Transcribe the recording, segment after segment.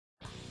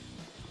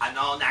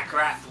Anaal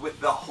Nathrakh with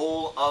The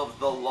Whole of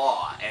the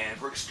Law. And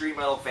for extreme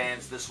metal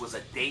fans, this was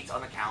a date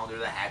on the calendar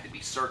that had to be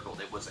circled.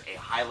 It was a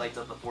highlight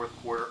of the fourth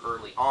quarter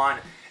early on.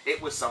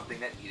 It was something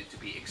that needed to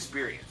be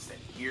experienced. And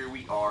here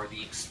we are,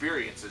 the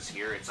experience is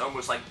here. It's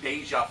almost like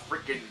deja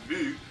freaking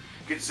vu,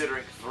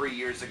 considering 3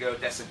 years ago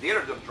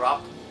Decidirdum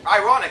dropped,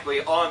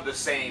 ironically, on the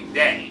same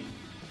day.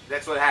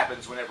 That's what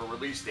happens whenever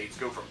release dates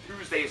go from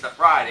Tuesdays to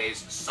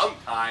Fridays.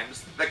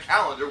 Sometimes the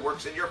calendar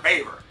works in your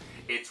favor.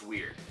 It's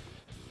weird.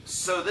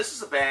 So this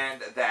is a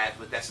band that,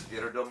 with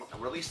Decidirdum,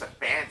 released a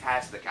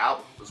fantastic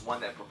album. It was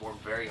one that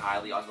performed very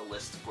highly on the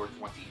list for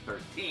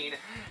 2013,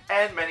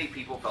 and many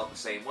people felt the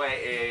same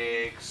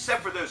way,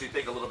 except for those who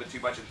think a little bit too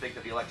much and think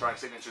that the electronic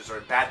signatures are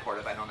a bad part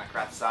of Anaal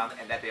Nathrakh's sound,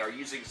 and that they are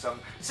using some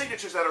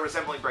signatures that are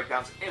resembling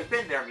breakdowns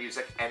within their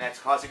music, and that's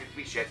causing it to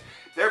be shit.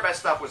 Their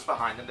best stuff was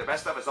behind them. Their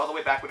best stuff is all the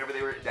way back whenever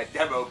they were that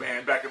demo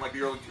band back in like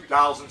the early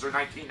 2000s or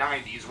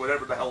 1990s,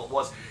 whatever the hell it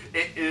was.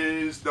 It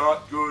is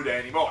not good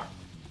anymore.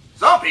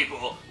 Some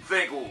people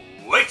think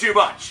way too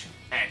much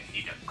and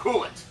need to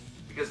cool it,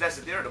 because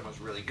Decidirdum was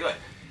really good.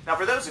 Now,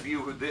 for those of you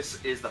who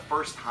this is the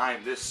first time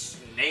this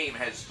name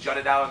has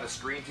jutted out on the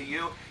screen to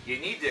you, you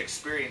need to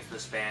experience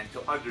this band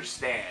to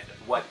understand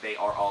what they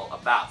are all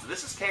about. So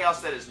this is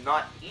chaos that is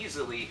not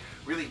easily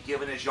really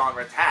given a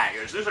genre tag.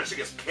 There's no such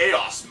thing as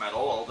chaos metal,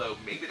 although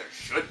maybe there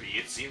should be.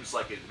 It seems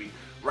like it'd be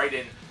right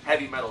in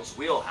heavy metal's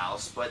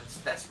wheelhouse, but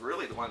that's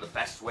really one of the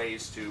best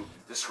ways to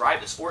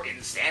describe this, or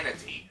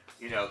insanity.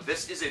 You know,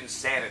 this is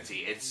insanity.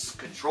 It's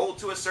controlled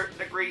to a certain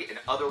degree. In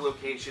other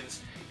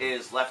locations, it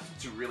is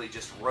left to really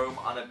just roam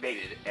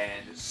unabated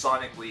and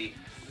sonically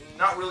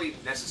not really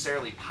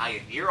necessarily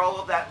pioneer all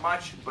of that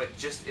much, but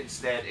just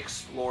instead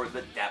explore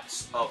the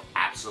depths of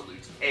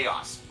absolute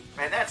chaos.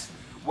 And that's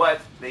what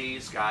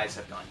these guys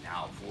have done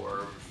now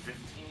for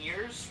 15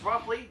 years,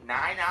 roughly. 9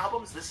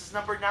 albums. This is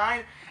number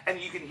 9. And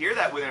you can hear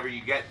that whenever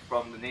you get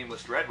from the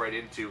Nameless Dread right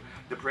into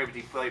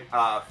Depravity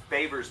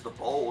Favors the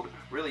Bold,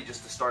 really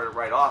just to start it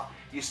right off.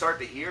 You start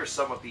to hear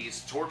some of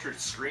these tortured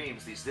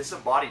screams, these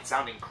disembodied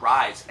sounding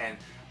cries, and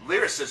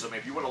lyricism.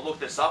 If you want to look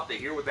this up to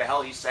hear what the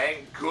hell he's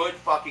saying, good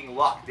fucking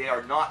luck. They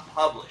are not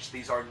published.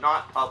 These are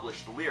not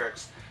published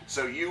lyrics.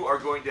 So you are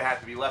going to have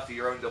to be left to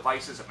your own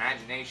devices,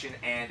 imagination,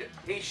 and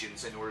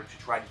patience in order to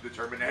try to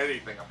determine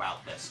anything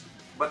about this.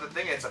 But the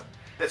thing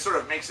that sort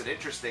of makes it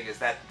interesting is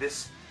that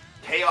this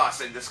chaos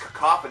and this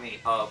cacophony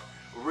of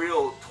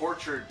real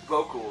tortured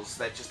vocals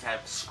that just have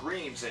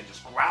screams and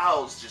just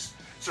growls just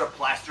sort of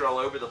plastered all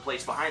over the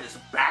place behind this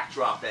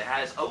backdrop that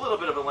has a little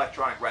bit of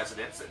electronic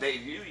resonance. They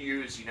do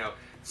use, you know,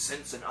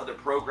 synths and other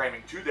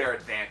programming to their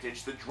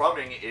advantage. The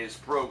drumming is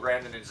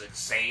programmed and is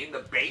insane. The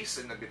bass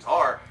and the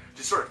guitar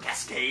just sort of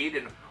cascade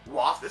and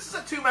waft. This is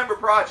a 2-member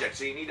project,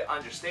 so you need to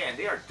understand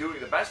they are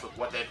doing the best with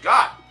what they've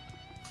got.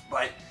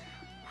 But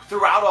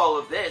throughout all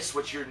of this,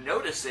 what you're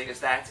noticing is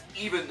that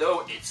even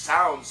though it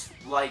sounds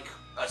like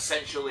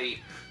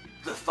essentially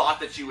the thought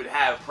that you would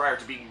have prior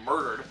to being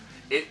murdered,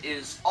 it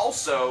is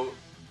also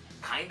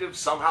kind of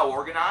somehow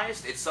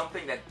organized. It's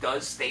something that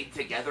does stay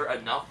together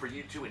enough for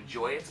you to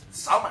enjoy it.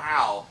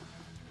 Somehow,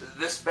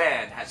 this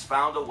band has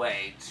found a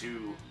way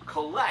to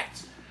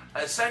collect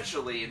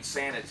essentially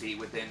insanity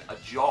within a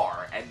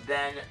jar and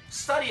then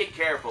study it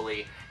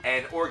carefully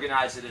and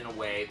organize it in a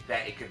way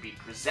that it can be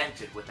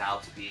presented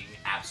without being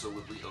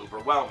absolutely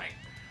overwhelming.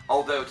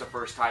 Although to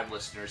first-time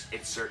listeners,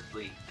 it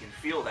certainly can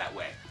feel that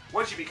way.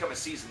 Once you become a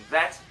seasoned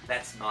vet,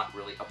 that's not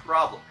really a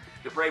problem.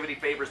 Depravity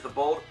Favors the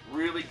Bold,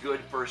 really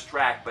good first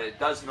track, but it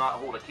does not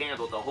hold a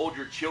candle to Hold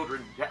Your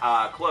Children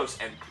Close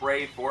and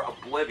Pray for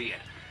Oblivion.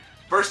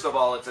 First of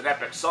all, it's an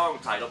epic song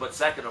title, but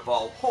second of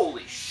all,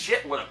 holy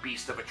shit, what a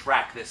beast of a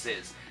track this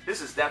is.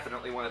 This is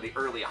definitely one of the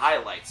early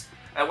highlights.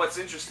 And what's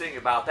interesting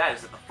about that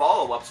is that the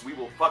follow-ups, We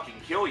Will Fucking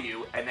Kill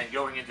You, and then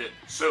going into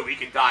So We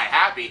Can Die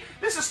Happy,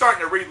 this is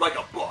starting to read like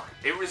a book.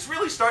 It was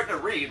really starting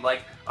to read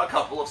like a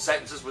couple of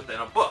sentences within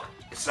a book.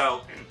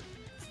 So,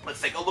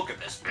 let's take a look at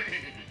this.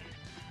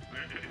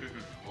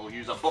 We'll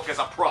use a book as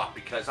a prop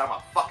because I'm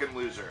a fucking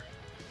loser.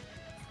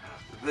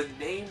 The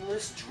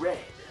Nameless Dread.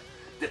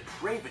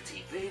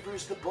 Depravity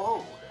Favors the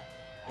Bold.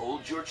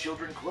 Hold your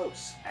children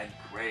close and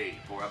pray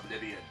for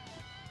oblivion.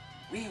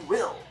 We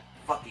will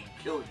fucking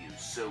kill you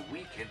so we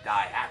can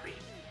die happy.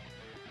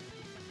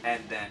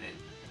 And then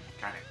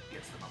it kind of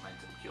gets the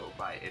momentum killed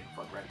by In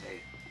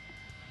Flagrante,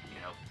 you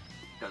know,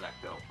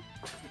 delecto.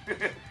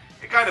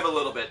 Kind of a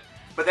little bit.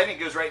 But then it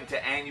goes right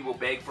into And You Will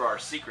Beg for Our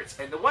Secrets.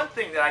 And the one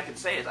thing that I can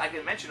say is I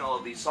can mention all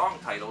of these song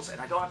titles, and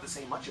I don't have to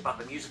say much about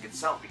the music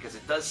itself because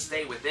it does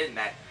stay within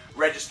that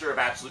register of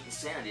absolute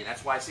insanity. And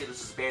that's why I say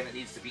this is a band that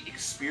needs to be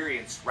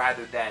experienced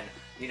rather than,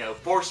 you know,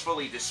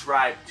 forcefully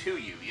described to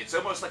you. It's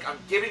almost like I'm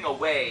giving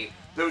away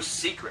those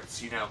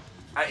secrets, you know.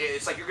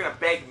 It's like you're going to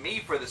beg me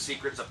for the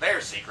secrets of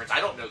their secrets. I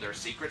don't know their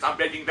secrets. I'm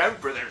begging them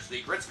for their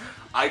secrets.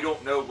 I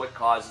don't know what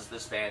causes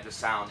this band to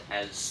sound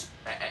as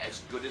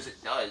good as it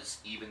does,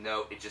 even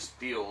though it just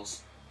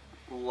feels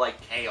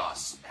like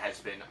chaos has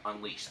been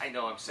unleashed. I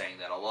know I'm saying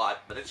that a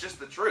lot, but it's just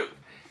the truth.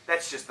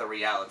 That's just the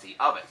reality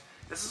of it.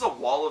 this is a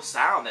wall of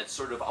sound that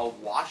sort of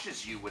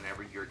awashes you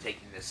whenever you're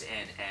taking this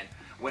in. And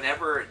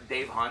whenever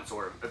Dave Hunt's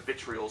or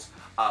Vitriol's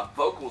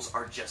vocals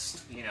are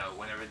just, you know,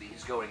 whenever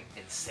he's going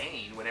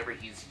insane, whenever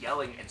he's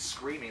yelling and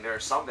screaming, there are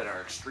some that are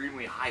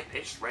extremely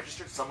high-pitched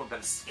registered. Some of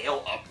them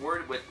scale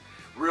upward with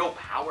real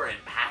power and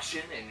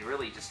passion and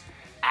really just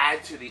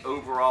add to the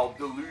overall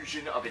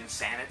delusion of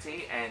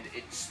insanity. And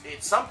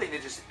it's something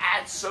that just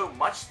adds so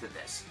much to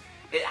this.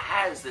 It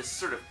has this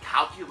sort of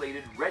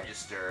calculated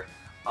register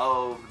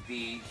of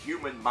the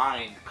human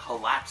mind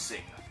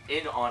collapsing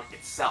in on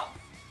itself.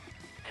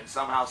 And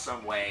somehow,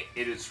 some way,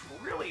 it is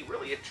really,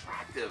 really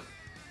attractive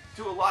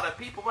to a lot of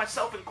people,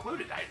 myself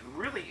included. I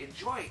really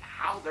enjoy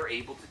how they're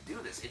able to do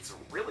this. It's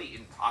really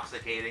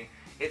intoxicating.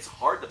 It's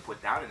hard to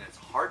put down, and it's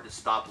hard to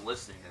stop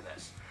listening to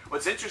this.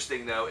 What's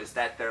interesting, though, is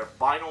that their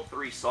final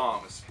 3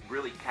 songs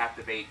really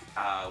captivate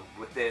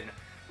within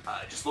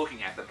just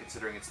looking at them,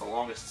 considering it's the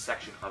longest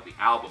section of the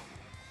album.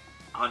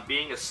 On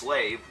Being a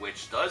Slave,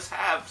 which does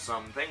have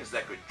some things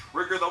that could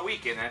trigger the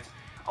weak in it,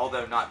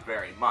 although not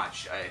very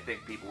much. I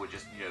think people would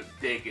just, you know,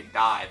 dig and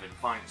dive and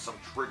find some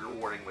trigger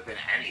warning within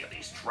any of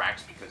these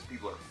tracks because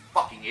people are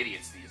fucking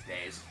idiots these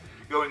days.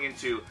 Going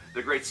into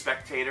The Great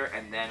Spectator,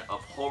 and then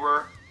Of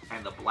Horror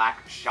and The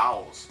Black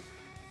Shawls.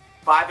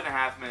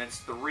 5.5 minutes,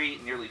 3,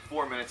 nearly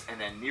 4 minutes, and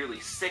then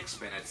nearly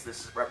 6 minutes.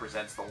 This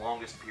represents the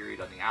longest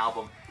period on the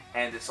album,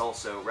 and this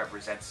also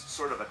represents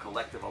sort of a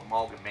collective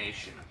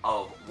amalgamation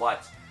of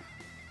what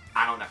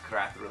Anaal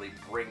Nathrakh really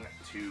bring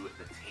to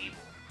the table.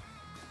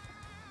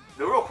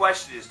 The real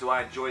question is, do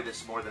I enjoy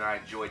this more than I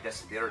enjoyed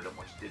Desideridum,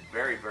 which did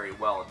very, very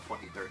well in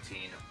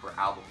 2013 for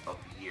Album of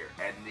the Year?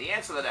 And the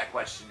answer to that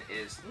question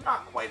is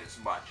not quite as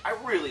much. I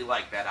really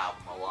like that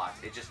album a lot.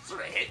 It just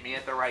sort of hit me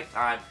at the right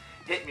time,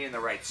 hit me in the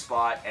right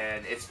spot,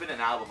 and it's been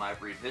an album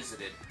I've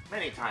revisited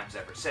many times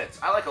ever since.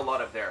 I like a lot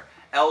of their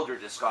elder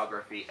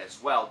discography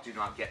as well, do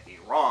not get me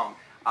wrong,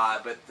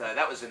 but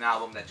that was an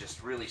album that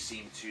just really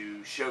seemed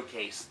to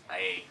showcase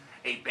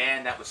a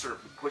band that was sort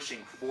of pushing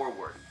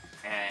forward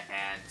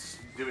and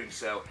doing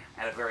so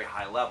at a very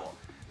high level.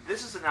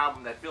 This is an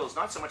album that feels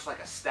not so much like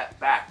a step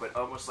back, but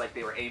almost like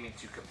they were aiming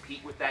to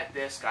compete with that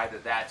disc, either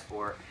that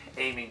or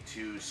aiming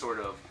to sort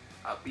of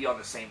be on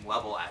the same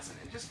level as it.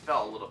 It just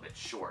fell a little bit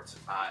short.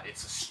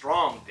 It's a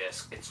strong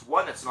disc. It's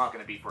one that's not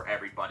going to be for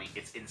everybody.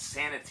 It's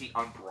insanity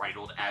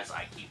unbridled, as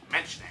I keep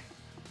mentioning.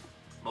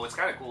 But what's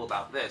kind of cool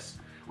about this,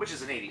 which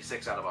is an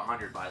 86 out of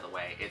 100, by the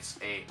way, it's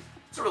a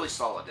really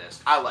solid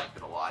disc. I liked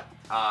it a lot.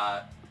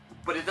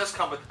 But it does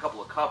come with a couple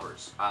of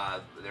covers.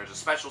 There's a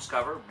specials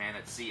cover, Man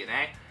at C and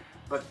A,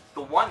 but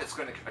the one that's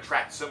going to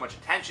attract so much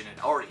attention, and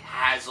already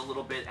has a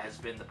little bit, has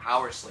been the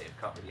Power Slave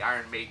cover, the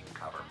Iron Maiden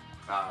cover.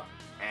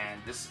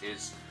 And this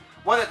is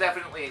one that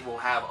definitely will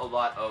have a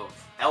lot of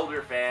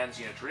elder fans,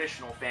 you know,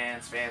 traditional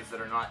fans, fans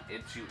that are not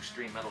into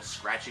extreme metal,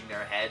 scratching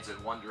their heads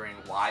and wondering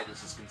why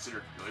this is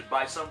considered good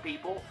by some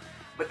people.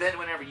 But then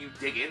whenever you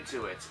dig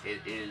into it, it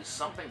is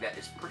something that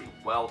is pretty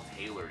well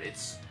tailored.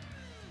 It's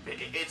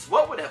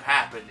what would have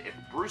happened if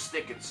Bruce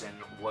Dickinson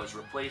was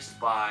replaced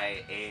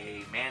by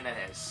a man that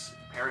has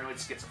paranoid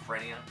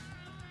schizophrenia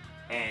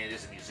and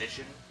is a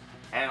musician,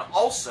 and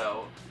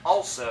also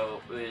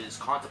is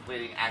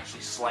contemplating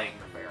actually slaying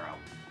the Pharaoh.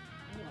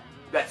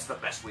 That's the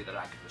best way that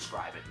I can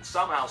describe it. And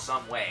somehow,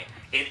 some way,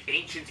 in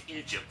ancient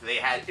Egypt, they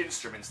had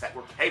instruments that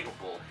were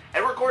capable,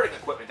 and recording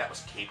equipment that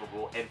was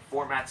capable, and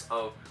formats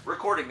of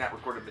recording that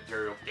recorded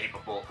material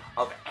capable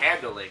of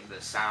handling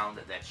the sound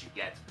that you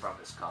get from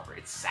this cover.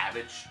 It's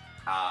savage.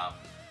 I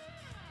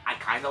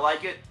kind of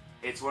like it.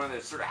 It's one of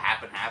those sort of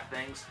half and half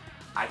things.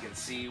 I can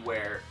see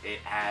where it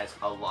has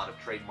a lot of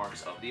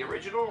trademarks of the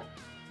original,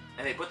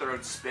 and they put their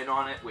own spin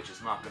on it, which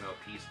is not going to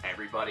appease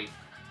everybody,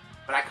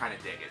 but I kind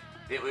of dig it.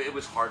 It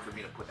was hard for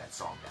me to put that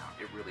song down.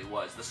 It really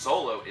was. The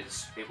solo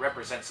it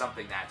represents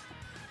something that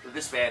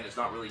this band is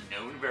not really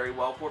known very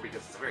well for,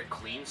 because it's a very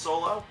clean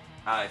solo.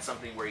 It's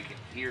something where you can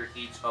hear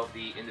each of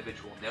the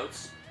individual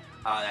notes.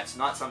 That's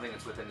not something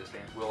that's within this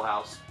band's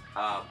wheelhouse,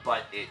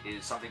 but it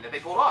is something that they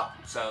pulled off.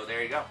 So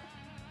there you go.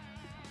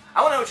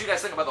 I want to know what you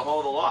guys think about The Whole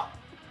of the Law.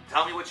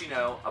 Tell me what you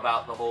know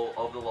about The Whole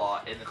of the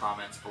Law in the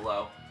comments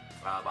below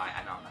by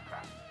Anaal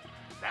Nathrakh.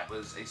 That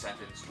was a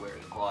sentence where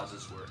the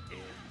clauses were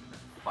in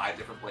 5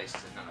 different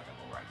places and none of them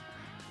were right.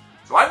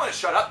 So I'm going to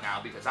shut up now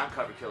because I'm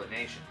Cover Killer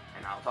Nation,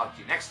 and I'll talk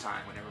to you next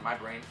time whenever my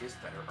brain is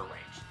better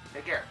arranged.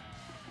 Take care.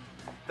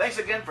 Thanks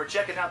again for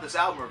checking out this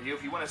album review.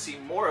 If you want to see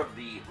more of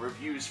the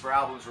reviews for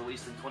albums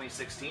released in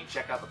 2016,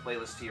 check out the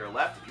playlist to your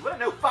left. If you want to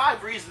know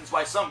 5 reasons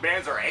why some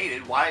bands are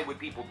hated, why would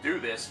people do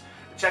this,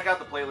 check out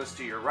the playlist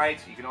to your right.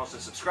 You can also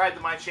subscribe to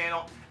my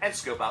channel and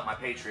scope out my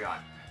Patreon.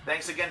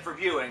 Thanks again for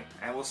viewing,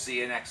 and we'll see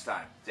you next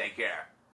time. Take care.